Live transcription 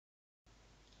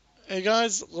Hey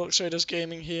guys,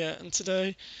 LuxrayDoesGaming here, and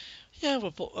today,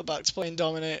 we're back to playing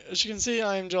Dominate. As you can see,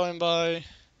 I am joined by,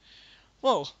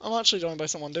 I'm actually joined by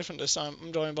someone different this time.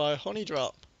 I'm joined by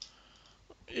Honeydrop.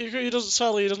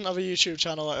 Sadly, he doesn't have a YouTube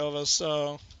channel like others,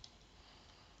 so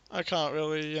I can't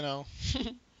really,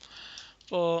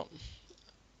 but,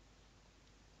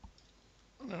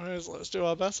 anyways, let's do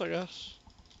our best, I guess.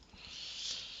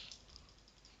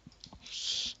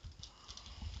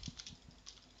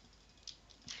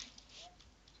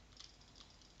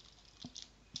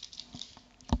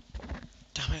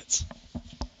 Damn it.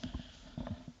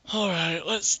 Alright,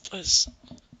 let's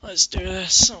do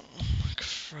this. Oh,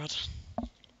 crud.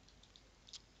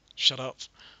 Shut up.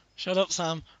 Shut up,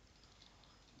 Sam.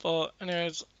 But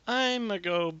anyways, I'm a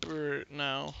go brute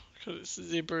now, because it's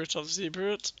the brute of the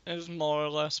brute is more or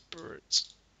less brute.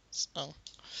 So,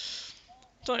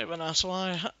 don't even ask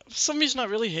why. For some reason I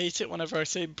really hate it whenever I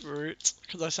say brute,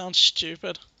 because I sound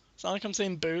stupid. I sound like I'm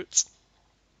saying boot.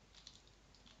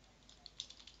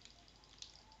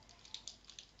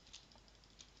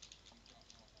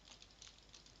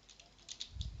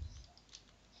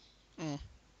 Mm.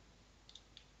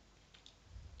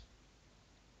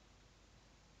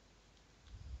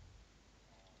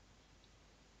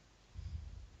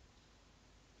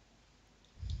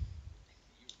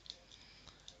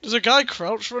 There's a guy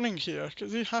crouch running here,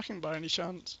 is he hacking by any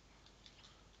chance?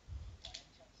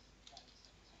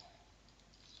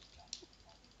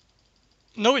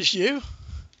 No, it's you.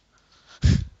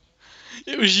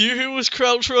 It was you who was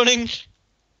crouch running.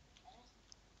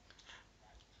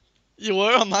 You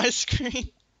were on my screen.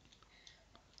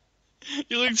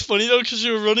 You looked funny though, because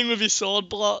you were running with your sword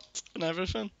blocked and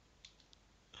everything.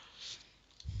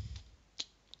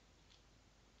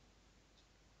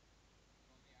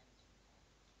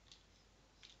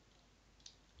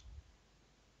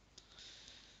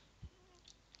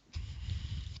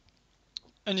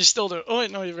 And you still do. Oh wait,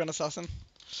 no, you've got an assassin.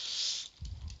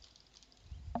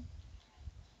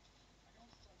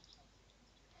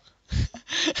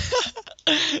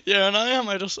 Yeah, and I am.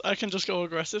 I can just go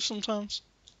aggressive sometimes.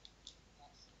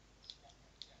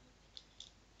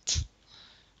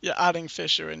 Yeah, adding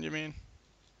Fisher in, you mean?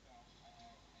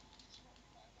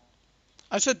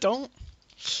 I said don't.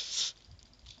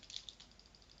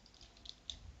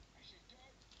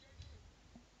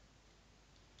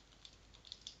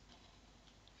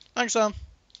 Thanks, Sam.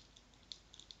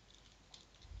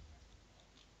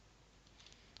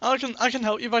 I can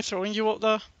help you by throwing you up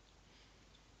there.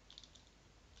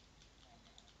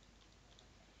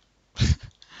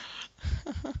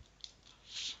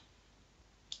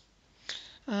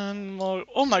 And more.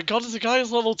 Oh my God, the guy is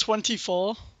level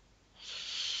 24.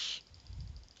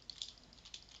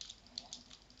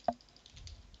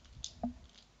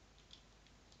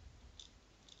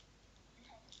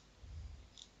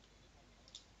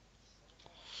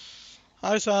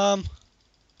 Hi, Sam.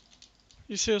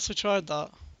 You seriously tried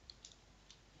that?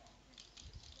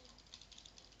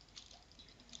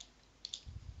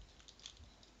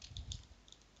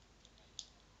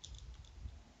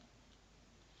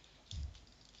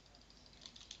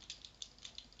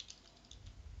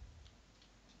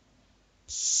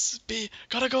 Speed.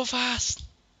 Gotta go fast.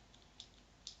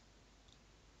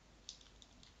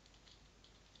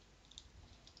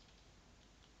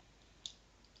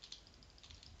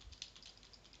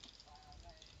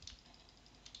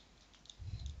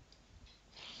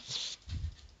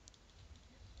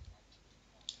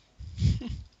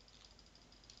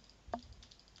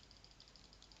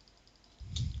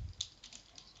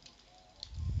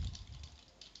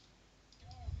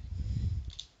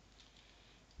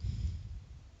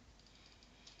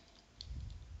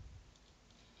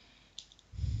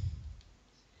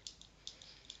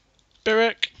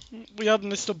 Birick, we had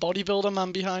Mr. Bodybuilder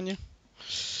man behind you.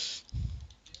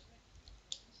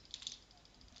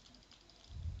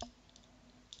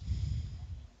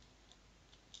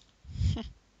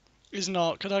 He's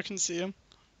not, because I can see him.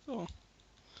 Oh.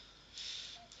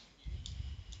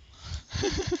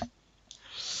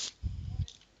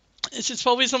 It's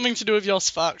probably something to do with your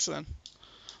facts then.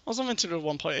 Or something to do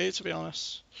with 1.8, to be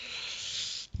honest.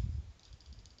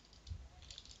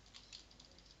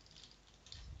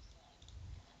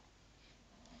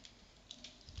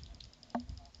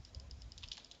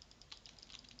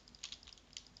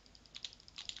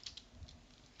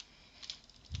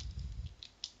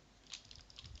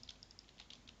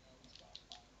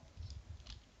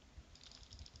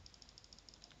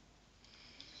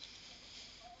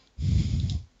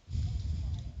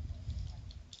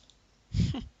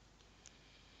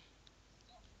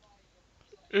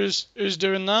 Who's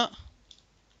doing that?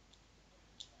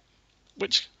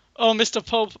 Which? Oh, Mr.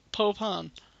 Popan.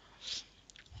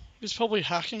 He's probably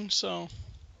hacking, so...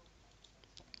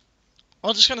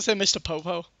 I'm just gonna say Mr.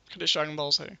 Popo, because it's Dragon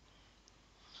Ball Z.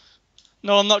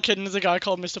 No, I'm not kidding, there's a guy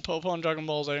called Mr. Popo on Dragon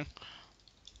Ball Z.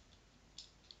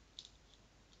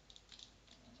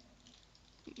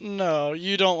 No,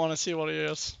 you don't want to see what he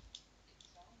is.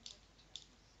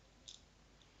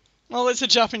 Well, it's a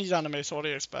Japanese anime, so what do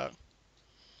you expect?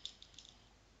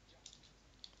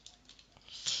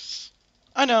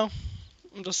 I know,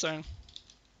 I'm just saying.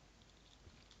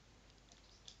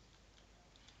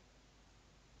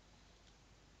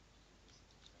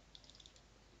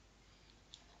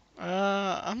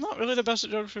 I'm not really the best at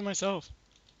geography myself.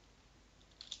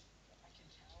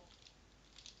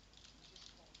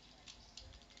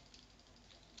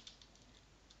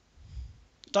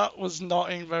 That was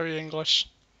not in very English.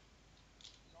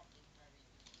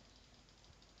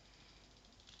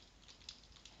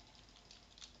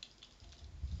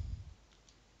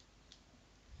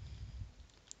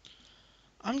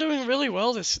 I'm doing really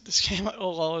well this game.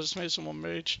 Oh lol, I just made someone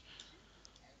rage.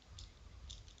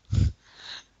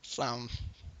 Sam.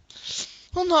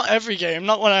 Well, not every game.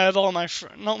 Not when I have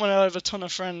not when I have a ton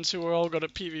of friends who are all good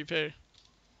at PvP.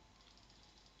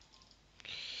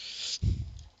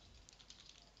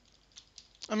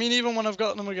 I mean, even when I've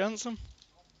got them against them.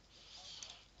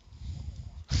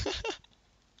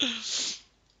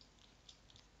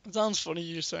 It sounds funny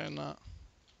you saying that.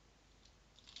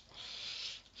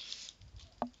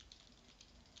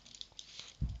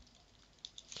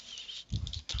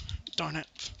 Darn it.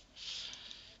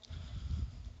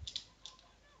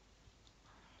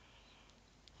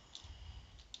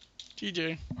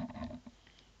 GG.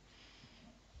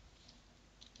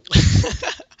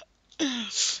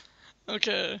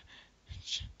 Okay.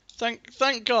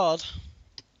 Thank God.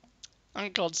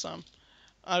 Thank God, Sam.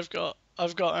 I've got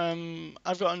a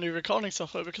new recording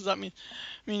software because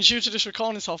means due to this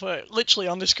recording software, literally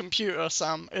on this computer,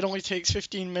 Sam, it only takes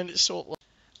 15 minutes to upload.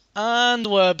 And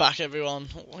we're back, everyone.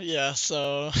 Yeah,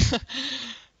 so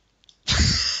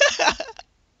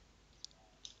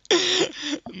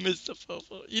Mr.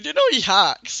 Popo. You didn't know he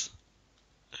hacks.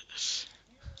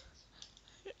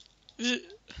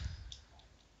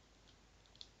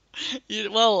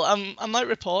 Well, I might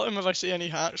report him if I see any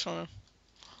hacks from him.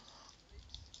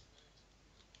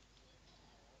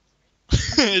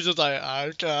 He's just like,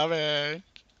 I'm coming.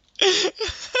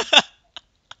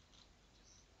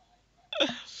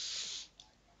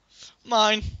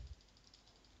 Mine.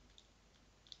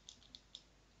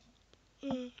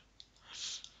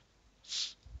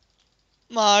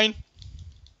 Mine.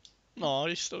 No,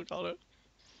 he still got it.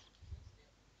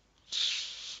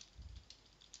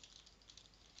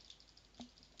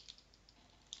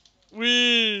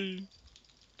 Wee.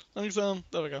 Thanks, Sam.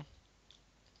 There we go.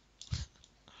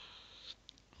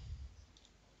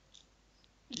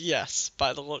 Yes,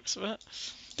 by the looks of it.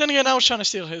 Then again, I was trying to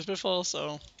steal his before,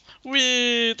 so.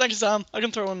 Wee! Thank you, Sam. I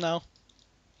can throw him now.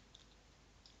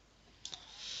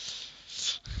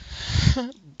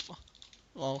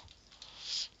 Well.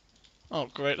 Oh,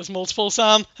 great. There's multiple,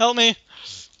 Sam. Help me.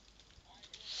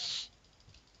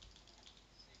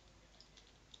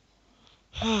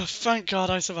 Thank God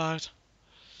I survived.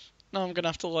 Now I'm gonna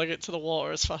have to leg it to the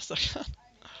water as fast as I can.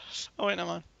 Oh, wait, never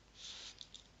mind.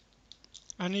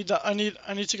 I need that. I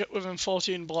need to get within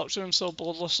 14 blocks of him so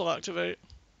Bloodlust will activate.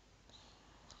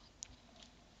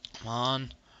 Come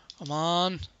on. Come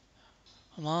on.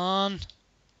 Come on.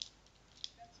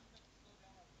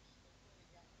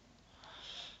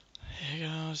 Here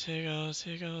goes, here goes,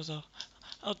 here goes. Oh,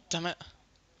 oh damn it.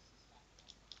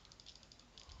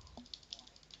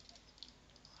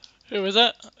 Who is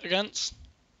it? Against?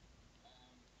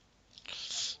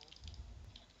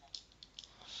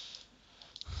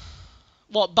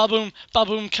 What? Baboom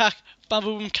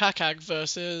Kakag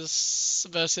versus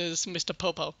Mr.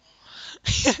 Popo.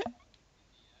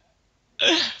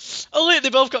 Oh wait, they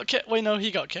both got kit. Wait, no,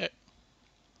 he got kit.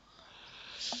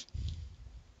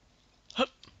 Hup,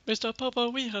 Mr. Popo,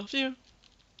 we have you.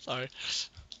 Sorry.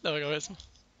 There we go. It's...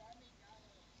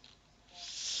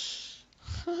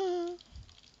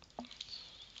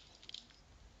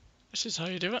 This is how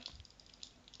you do it.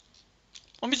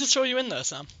 Want me to throw you in there,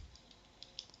 Sam?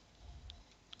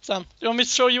 Sam, do you want me to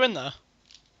throw you in there?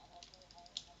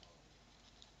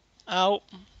 Ow.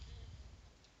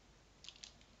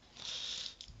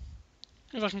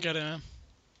 If I can get in.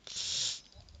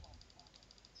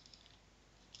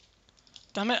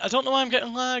 Damn it, I don't know why I'm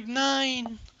getting lag.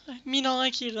 9! Me not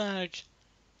like you lag.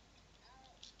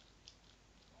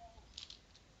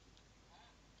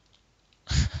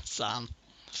 Sam.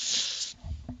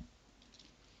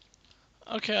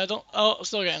 Okay, I don't... Oh, I'm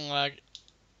still getting lag.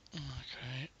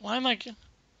 Okay. Why am I...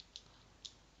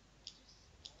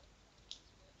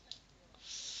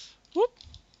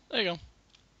 There you go.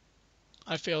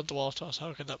 I failed dwarf toss.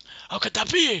 How could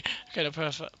that be? Okay, the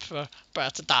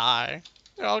prepare to die.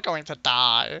 You're all going to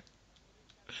die.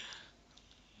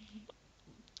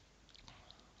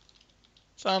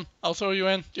 Sam, I'll throw you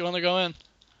in. Do you want to go in?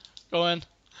 Go in.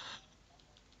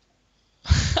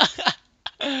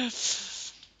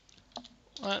 Let's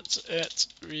it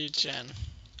regen.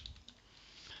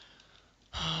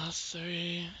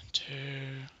 3, 2,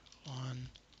 1,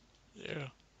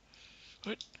 0.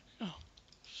 Wait. Oh.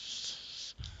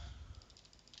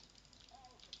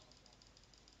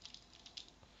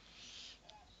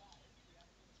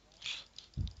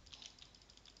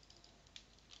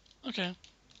 Okay.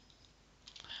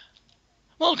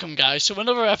 Welcome, guys, to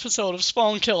another episode of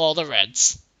Spawn Kill All the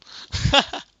Reds.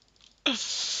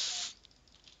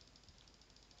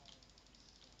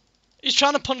 He's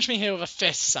trying to punch me here with a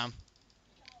fist, Sam.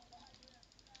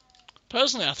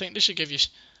 Personally, I think they should give you...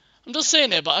 I'm just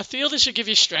saying it, but I feel they should give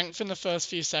you strength in the first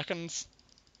few seconds.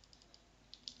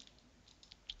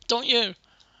 Don't you?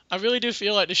 I really do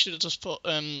feel like they should have just put,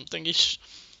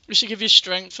 we should give you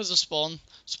strength as a spawn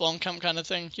camp kind of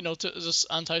thing, you know, as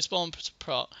an anti-spawn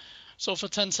prot. So for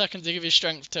 10 seconds they give you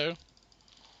strength too.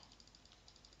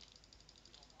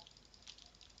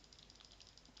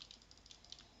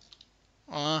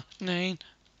 Nine.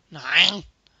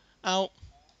 Out.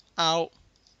 Out.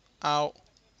 Out.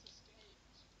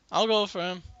 I'll go for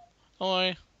him. Don't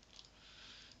worry.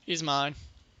 He's mine.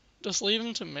 Just leave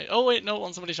him to me. Oh wait, no,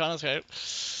 want somebody trying to escape.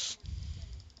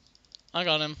 I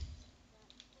got him.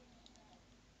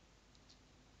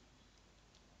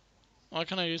 Why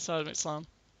can't I use seismic slam?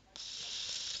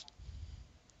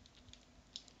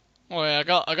 Oh yeah,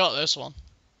 I got this one.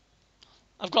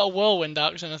 I've got a whirlwind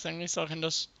axe and a thingy, so I can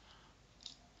just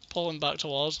pull him back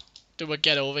towards. Do a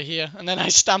get over here, and then I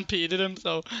stampeded him,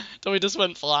 so he just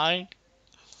went flying.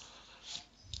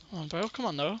 Come on, bro. Come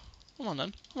on, though. Come on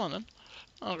then. Come on then.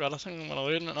 Oh god, I think I'm gonna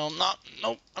lose it. No, I'm not.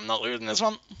 Nope, I'm not losing this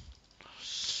one.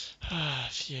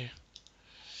 Phew.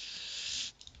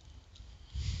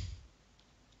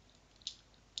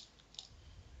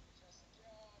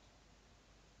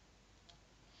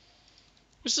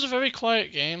 This is a very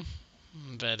quiet game.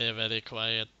 Very, very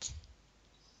quiet.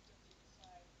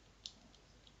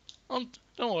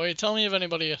 Don't worry. Tell me if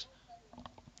anybody.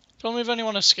 Tell me if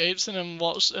anyone escapes, and then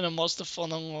what's the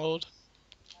fun unload.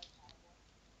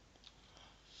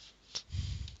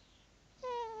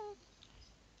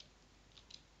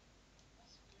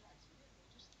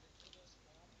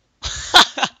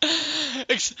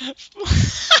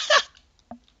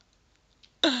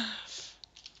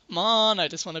 Come on, I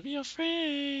just want to be your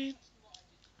friend.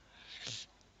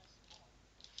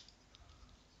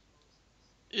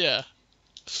 Yeah.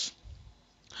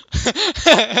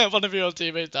 One of your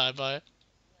teammates died by it.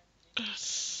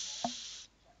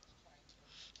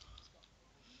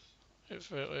 Wait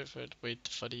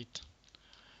for it.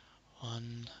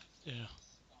 1, 0.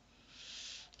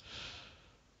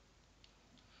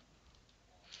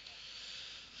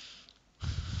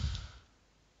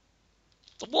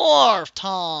 The Dwarf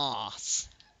Toss!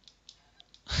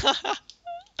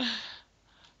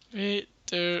 3,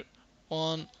 2,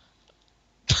 1.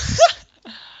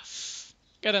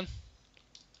 Get in.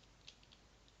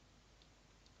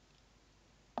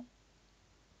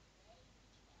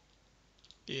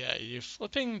 Yeah, you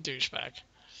flipping douchebag.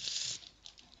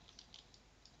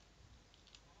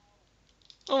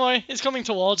 Oh my, he's coming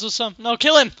towards us, Sam. No,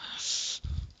 kill him!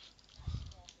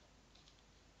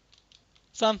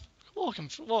 Sam,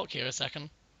 walk here a second.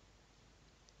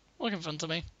 Walk in front of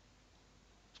me.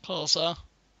 Closer.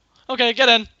 Okay, get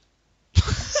in.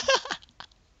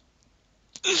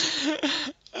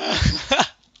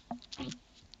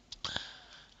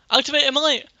 Activate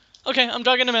Immolate. Okay, I'm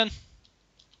dragging him in.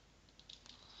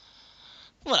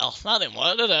 Well, that didn't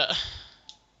work, did it?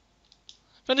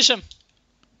 Finish him.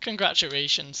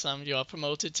 Congratulations, Sam. You are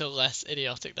promoted to less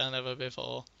idiotic than ever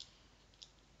before.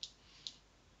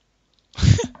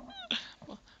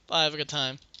 Bye, have a good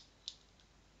time.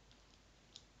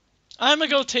 I'm gonna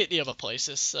go take the other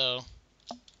places, so...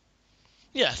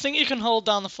 Yeah, think you can hold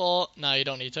down the fort? No, you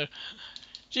don't need to.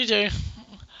 GG.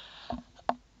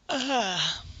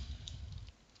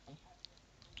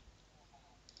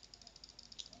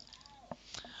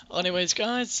 Well, anyways,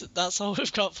 guys, that's all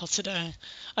we've got for today.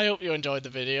 I hope you enjoyed the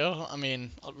video. I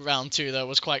mean, round 2 though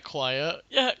was quite quiet.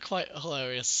 Yeah, quite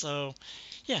hilarious. So,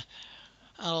 yeah,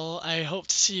 I hope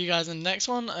to see you guys in the next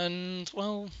one. And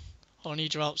well, Honey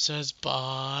Drop says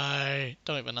bye.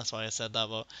 Don't even. That's why I said that.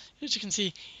 But as you can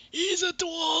see, he's a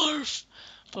dwarf.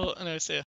 But anyway, see ya.